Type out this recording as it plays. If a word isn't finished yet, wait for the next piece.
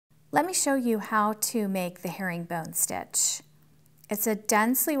Let me show you how to make the herringbone stitch. It's a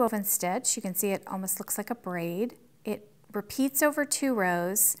densely woven stitch. You can see it almost looks like a braid. It repeats over 2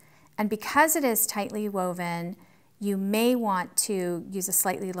 rows, and because it is tightly woven, you may want to use a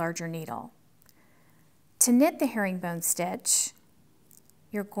slightly larger needle. To knit the herringbone stitch,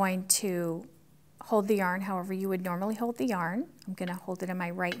 you're going to hold the yarn however you would normally hold the yarn. I'm going to hold it in my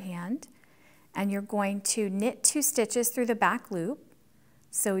right hand. And you're going to knit 2 stitches through the back loop.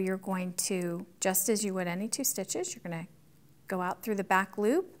 So you're going to, just as you would any 2 stitches, you're going to go out through the back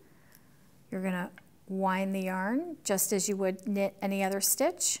loop. You're going to wind the yarn just as you would knit any other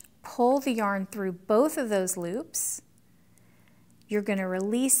stitch. Pull the yarn through both of those loops. You're going to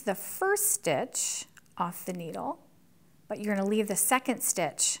release the first stitch off the needle, but you're going to leave the second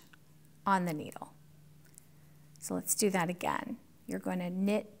stitch on the needle. So let's do that again. You're going to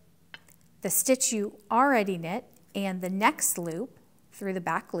knit the stitch you already knit and the next loop through the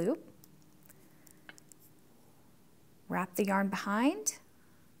back loop. Wrap the yarn behind,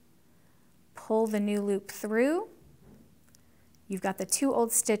 pull the new loop through. You've got the 2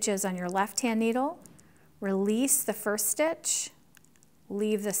 old stitches on your left-hand needle. Release the first stitch,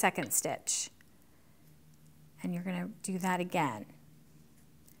 leave the second stitch. And you're going to do that again.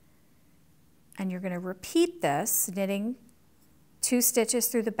 And you're going to repeat this, knitting 2 stitches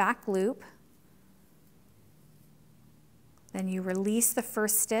through the back loop. Then you release the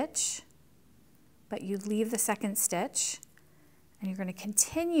first stitch, but you leave the second stitch. And you're going to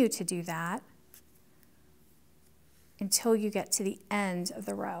continue to do that until you get to the end of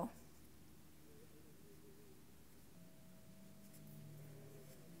the row.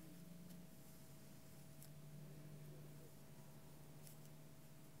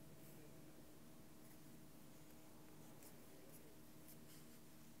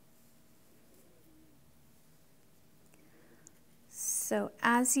 So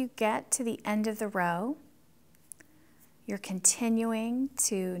as you get to the end of the row, you're continuing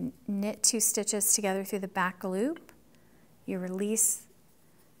to knit 2 stitches together through the back loop. You release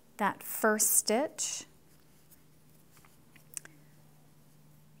that first stitch.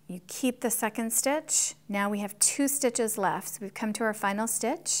 You keep the second stitch. Now we have 2 stitches left. So we've come to our final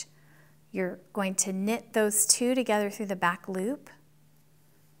stitch. You're going to knit those 2 together through the back loop,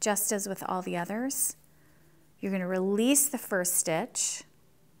 just as with all the others. You're going to release the first stitch,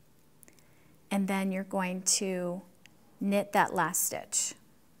 and then you're going to knit that last stitch.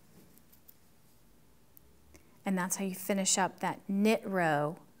 And that's how you finish up that knit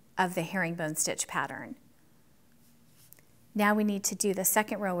row of the herringbone stitch pattern. Now we need to do the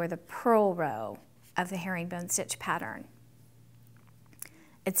second row, or the purl row of the herringbone stitch pattern.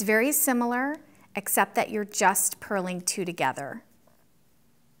 It's very similar, except that you're just purling 2 together.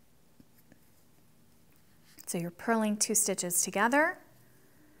 So you're purling 2 stitches together.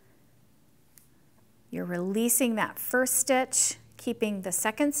 You're releasing that first stitch, keeping the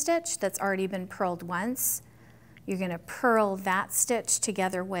second stitch that's already been purled once. You're going to purl that stitch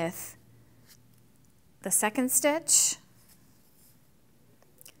together with the second stitch.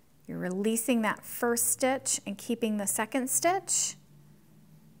 You're releasing that first stitch and keeping the second stitch.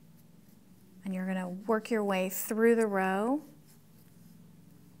 And you're going to work your way through the row,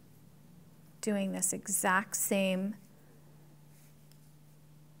 doing this exact same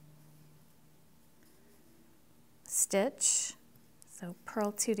stitch. So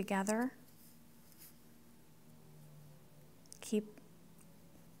purl 2 together.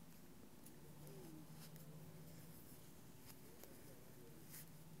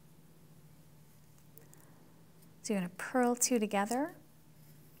 So you're going to purl 2 together.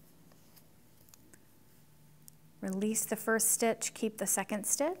 Release the first stitch, keep the second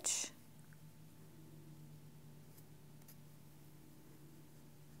stitch.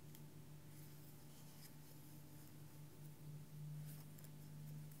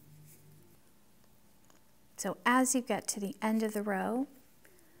 So as you get to the end of the row,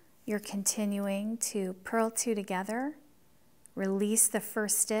 you're continuing to purl 2 together, release the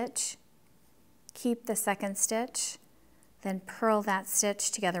first stitch, keep the second stitch, then purl that stitch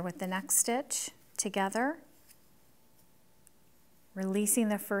together with the next stitch together, releasing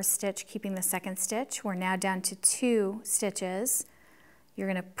the first stitch, keeping the second stitch. We're now down to 2 stitches. You're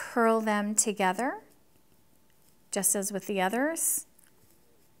going to purl them together, just as with the others.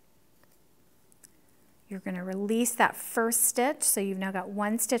 You're going to release that first stitch, so you've now got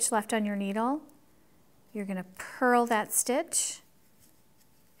 1 stitch left on your needle. You're going to purl that stitch,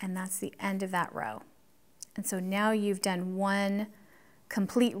 and that's the end of that row. And so now you've done 1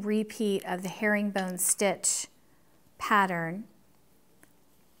 complete repeat of the herringbone stitch pattern,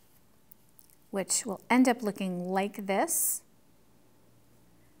 which will end up looking like this.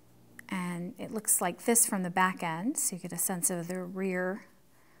 and it looks like this from the back end, so you get a sense of the rear,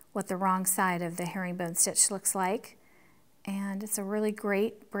 what the wrong side of the herringbone stitch looks like. And it's a really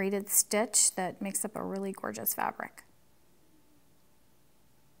great braided stitch that makes up a really gorgeous fabric.